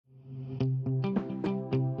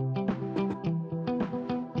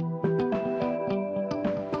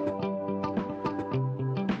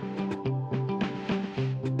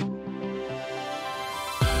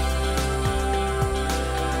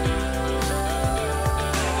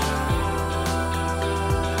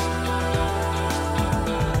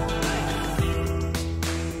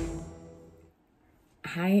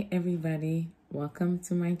Hi everybody, welcome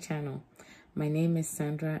to my channel. My name is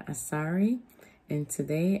Sandra Asari, and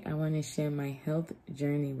today I want to share my health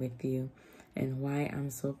journey with you and why I'm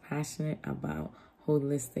so passionate about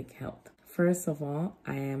holistic health. First of all,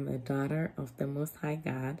 I am a daughter of the Most High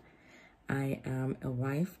God. I am a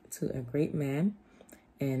wife to a great man,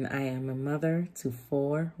 and I am a mother to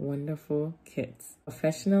 4 wonderful kids.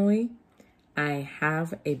 Professionally, I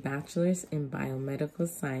have a bachelor's in biomedical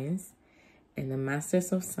science and a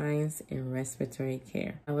Master's of Science in Respiratory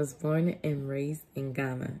Care. I was born and raised in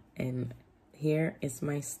Ghana, and here is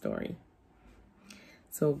my story.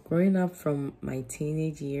 So growing up from my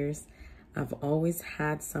teenage years, I've always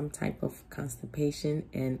had some type of constipation,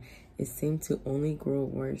 and it seemed to only grow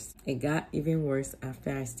worse. It got even worse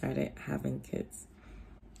after I started having kids.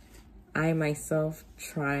 I myself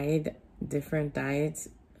tried different diets,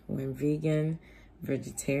 went vegan,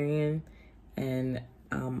 vegetarian, and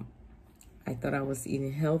I thought I was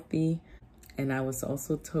eating healthy, and I was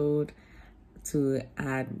also told to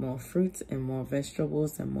add more fruits and more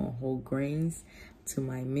vegetables and more whole grains to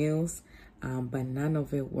my meals, but none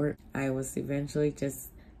of it worked. I was eventually just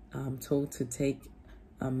told to take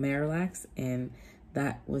Miralax, and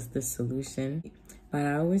that was the solution. But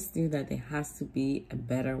I always knew that there has to be a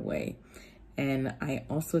better way. And I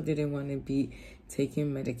also didn't want to be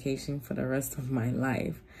taking medication for the rest of my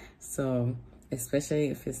life. So especially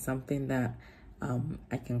if it's something that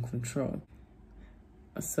I can control.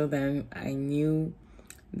 So then I knew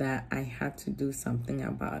that I had to do something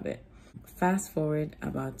about it. Fast forward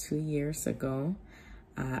about 2 years ago,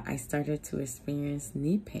 I started to experience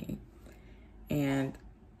knee pain, and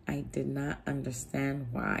I did not understand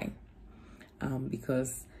why.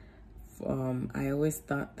 Because I always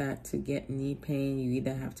thought that to get knee pain, you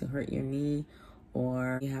either have to hurt your knee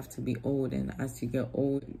or you have to be old, and as you get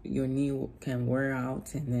old, your knee can wear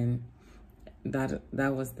out, and then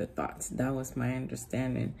that was the thought. That was my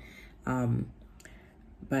understanding.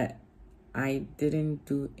 But I didn't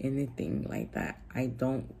do anything like that. I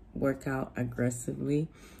don't work out aggressively.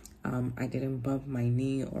 I didn't bump my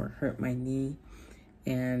knee or hurt my knee,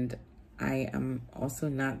 and I am also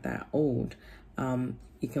not that old.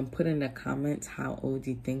 You can put in the comments how old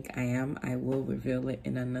you think I am. I will reveal it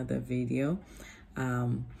in another video.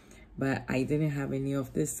 But I didn't have any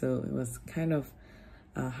of this, so it was kind of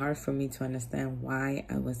hard for me to understand why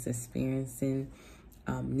I was experiencing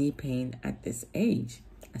knee pain at this age,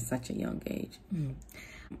 at such a young age.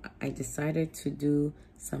 I decided to do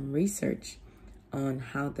some research on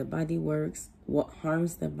how the body works, what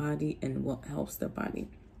harms the body, and what helps the body.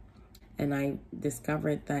 And I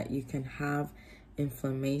discovered that you can have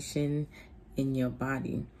inflammation in your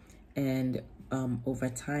body, and over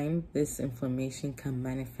time this inflammation can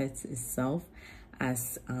manifest itself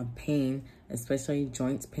as pain, especially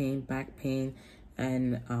joint pain, back pain,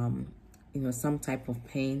 and some type of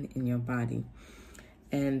pain in your body.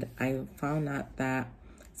 And I found out that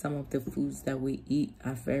some of the foods that we eat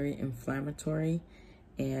are very inflammatory,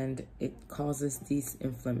 and it causes this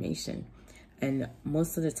inflammation. And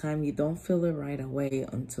most of the time you don't feel it right away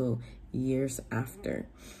until years after.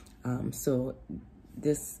 So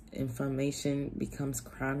this inflammation becomes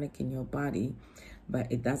chronic in your body, but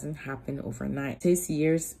it doesn't happen overnight. It takes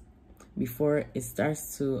years before it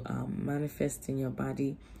starts to manifest in your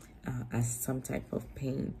body as some type of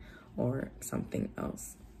pain or something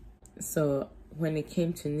else. So when it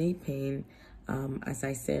came to knee pain, as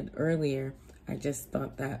I said earlier, I just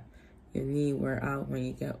thought that your knee wear out when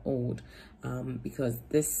you get old, because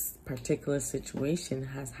this particular situation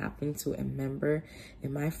has happened to a member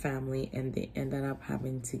in my family, and they ended up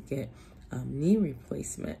having to get knee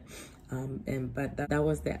replacement. But that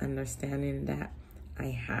was the understanding that I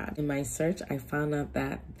had. In my search, I found out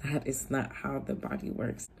that that is not how the body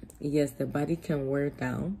works. Yes, the body can wear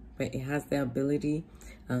down, but it has the ability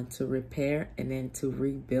to repair and then to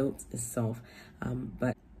rebuild itself.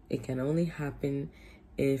 But it can only happen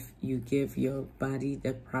if you give your body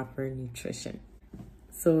the proper nutrition.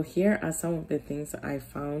 So here are some of the things I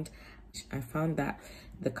found. I found that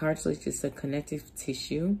the cartilage is a connective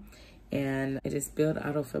tissue, and it is built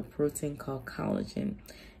out of a protein called collagen.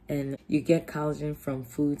 And you get collagen from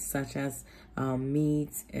foods such as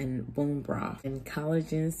meats and bone broth. And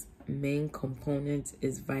collagen's main component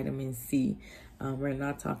is vitamin C. We're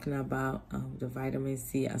not talking about the vitamin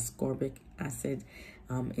C ascorbic acid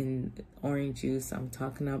in orange juice. I'm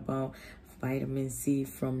talking about vitamin C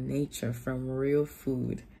from nature, from real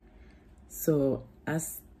food. So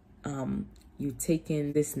as you take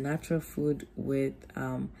in this natural food with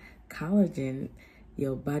collagen,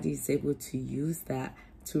 your body is able to use that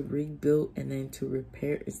to rebuild and then to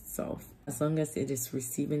repair itself. As long as it is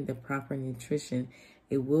receiving the proper nutrition,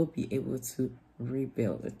 it will be able to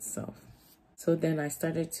rebuild itself. So then I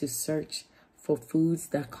started to search for foods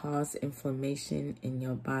that cause inflammation in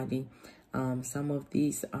your body. Some of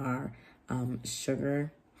these are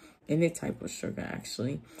sugar, any type of sugar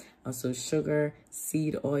actually. Also sugar,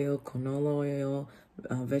 seed oil, canola oil,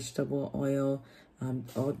 vegetable oil,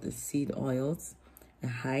 all the seed oils, a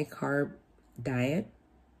high carb diet,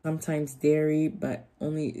 sometimes dairy, but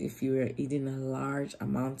only if you are eating a large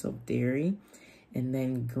amount of dairy. And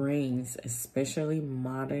then grains, especially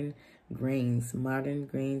modern grains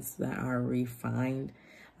that are refined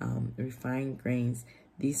grains.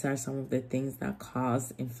 These are some of the things that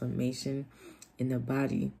cause inflammation in the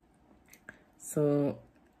body. So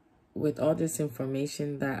with all this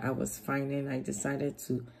information that I was finding, I decided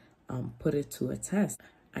to put it to a test.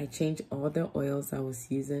 I changed all the oils I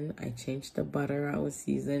was using. I changed the butter I was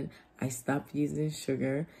using. I stopped using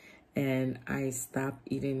sugar, and I stopped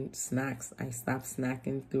eating snacks. I stopped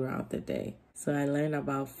snacking throughout the day. So I learned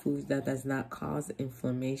about foods that does not cause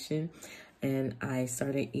inflammation, and I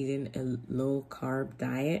started eating a low carb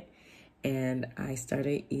diet, and I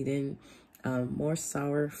started eating more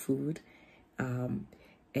sour food.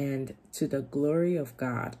 And to the glory of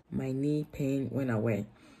God, my knee pain went away.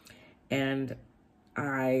 And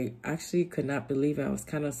I actually could not believe it. I was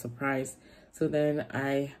kind of surprised. So then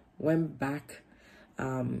I went back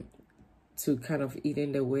to kind of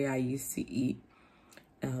eating the way I used to eat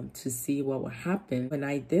to see what would happen. When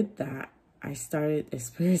I did that, I started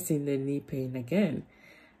experiencing the knee pain again.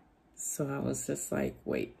 So I was just like,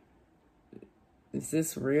 wait, is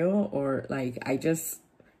this real? Or like,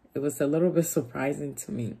 it was a little bit surprising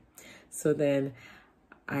to me. So then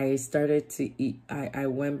I started to eat, I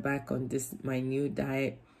went back on my new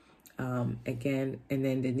diet again, and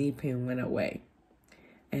then the knee pain went away.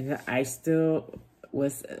 And I still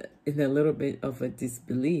was in a little bit of a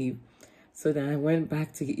disbelief. So then I went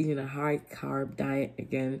back to eating a high carb diet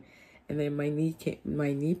again, and then my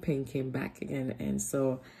knee pain came back again. And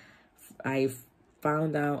so I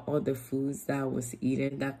found out all the foods that I was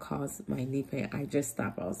eating that caused my knee pain. I just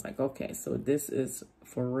stopped. I was like, okay, so this is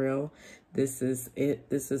for real. This is it.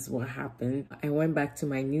 This is what happened. I went back to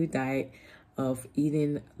my new diet of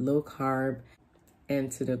eating low carb,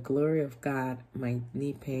 and to the glory of God, my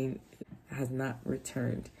knee pain has not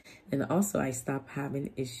returned. And also I stopped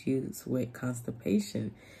having issues with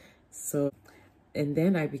constipation. So, and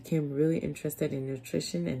then I became really interested in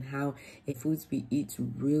nutrition and how foods we eat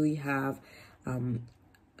really have an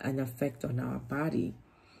effect on our body.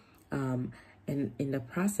 And in the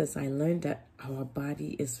process, I learned that our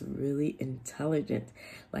body is really intelligent.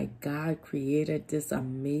 Like God created this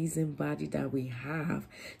amazing body that we have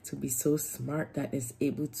to be so smart that it's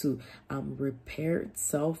able to repair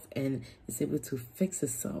itself and it's able to fix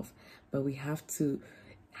itself. But we have to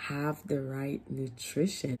have the right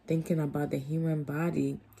nutrition. Thinking about the human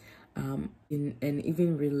body and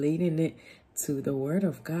even relating it to the word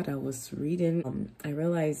of God I was reading, I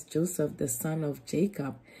realized Joseph, the son of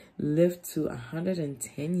Jacob, lived to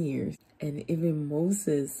 110 years. And even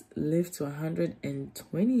Moses lived to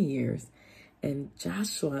 120 years. And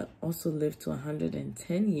Joshua also lived to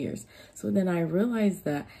 110 years. So then I realized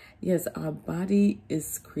that, yes, our body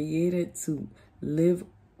is created to live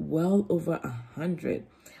well over 100.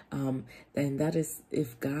 And that is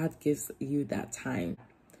if God gives you that time.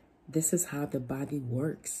 This is how the body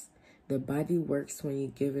works. The body works when you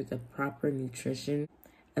give it the proper nutrition.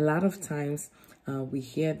 A lot of times we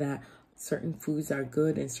hear that certain foods are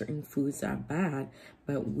good and certain foods are bad,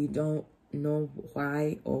 but we don't know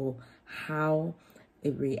why or how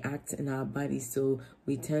it reacts in our body. So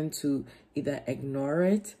we tend to either ignore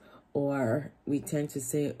it or we tend to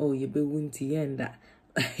say, oh, you be wunti and that.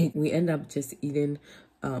 We end up just eating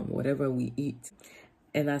whatever we eat.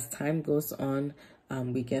 And as time goes on,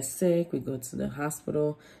 we get sick, we go to the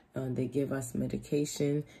hospital, they give us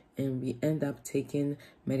medication, and we end up taking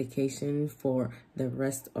medication for the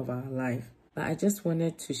rest of our life. But I just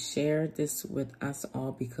wanted to share this with us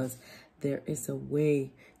all because there is a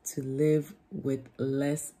way to live with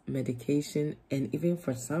less medication, and even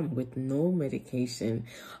for some with no medication.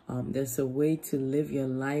 There's a way to live your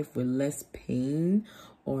life with less pain,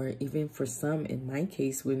 or even for some, in my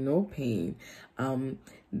case, with no pain.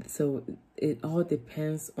 So it all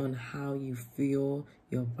depends on how you feel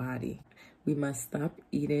your body. We must stop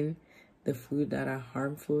eating the food that are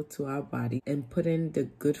harmful to our body and put in the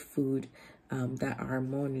good food that are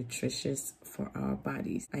more nutritious for our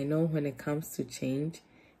bodies. I know when it comes to change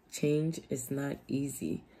is not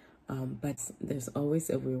easy, but there's always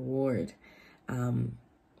a reward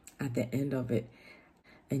at the end of it.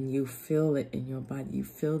 and you feel it in your body. You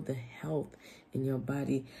feel the health in your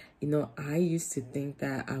body. You know, I used to think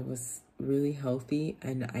that I was really healthy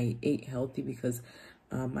and I ate healthy because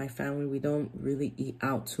my family, we don't really eat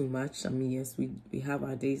out too much. I mean, yes, we have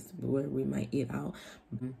our days where we might eat out,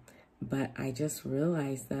 but I just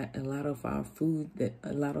realized that a lot of our food, that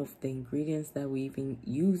a lot of the ingredients that we even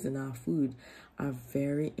use in our food are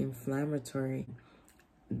very inflammatory.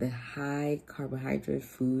 The high carbohydrate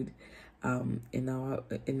food in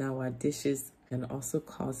our dishes can also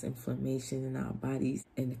cause inflammation in our bodies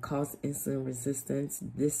and cause insulin resistance.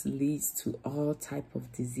 This leads to all type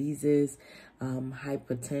of diseases,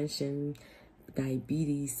 hypertension,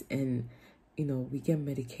 diabetes, and you know, we get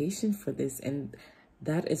medication for this. And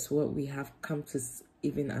that is what we have come to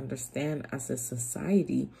even understand as a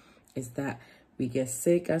society, is that we get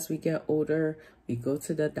sick as we get older, we go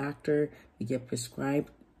to the doctor, we get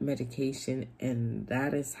prescribed medication, and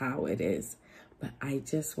that is how it is. But I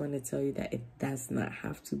just want to tell you that it does not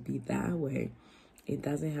have to be that way. It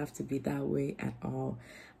doesn't have to be that way at all.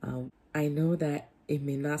 I know that it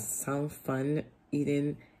may not sound fun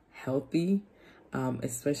eating healthy,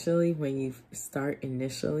 especially when you start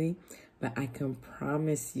initially, but I can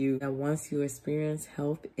promise you that once you experience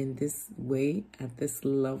health in this way, at this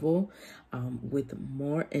level, with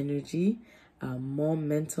more energy, more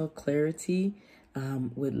mental clarity,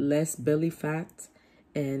 with less belly fat,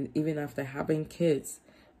 and even after having kids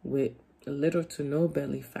with little to no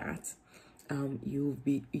belly fat,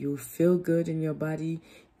 you'll feel good in your body,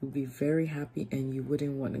 you'll be very happy, and you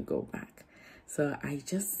wouldn't want to go back. So I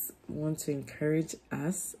just want to encourage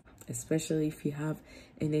us, especially if you have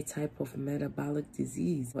any type of metabolic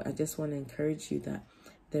disease. I just want to encourage you that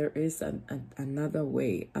there is another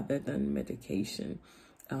way other than medication,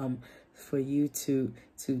 for you to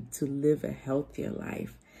live a healthier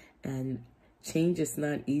life. And change is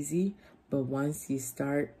not easy, but once you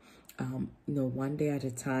start, you know, one day at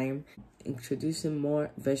a time, introducing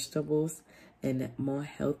more vegetables and more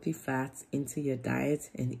healthy fats into your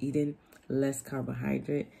diet and eating less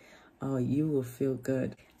carbohydrate, you will feel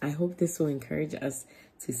good. I hope this will encourage us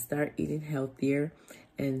to start eating healthier,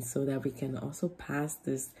 and so that we can also pass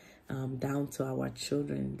this down to our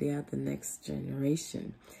children. They are the next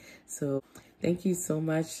generation. So thank you so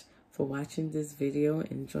much for watching this video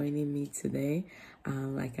and joining me today.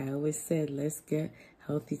 Like I always said, let's get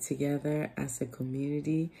healthy together as a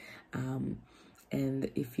community.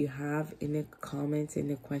 And if you have any comments,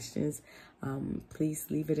 any questions, please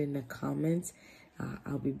leave it in the comments.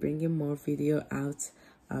 I'll be bringing more video out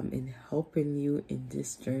in helping you in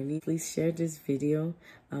this journey. Please share this video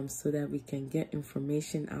so that we can get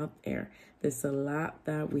information out there. There's a lot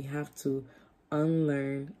that we have to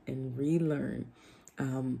unlearn and relearn.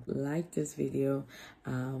 Like this video,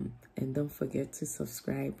 and don't forget to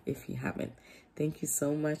subscribe if you haven't. Thank you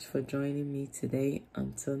so much for joining me today.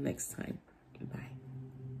 Until next time.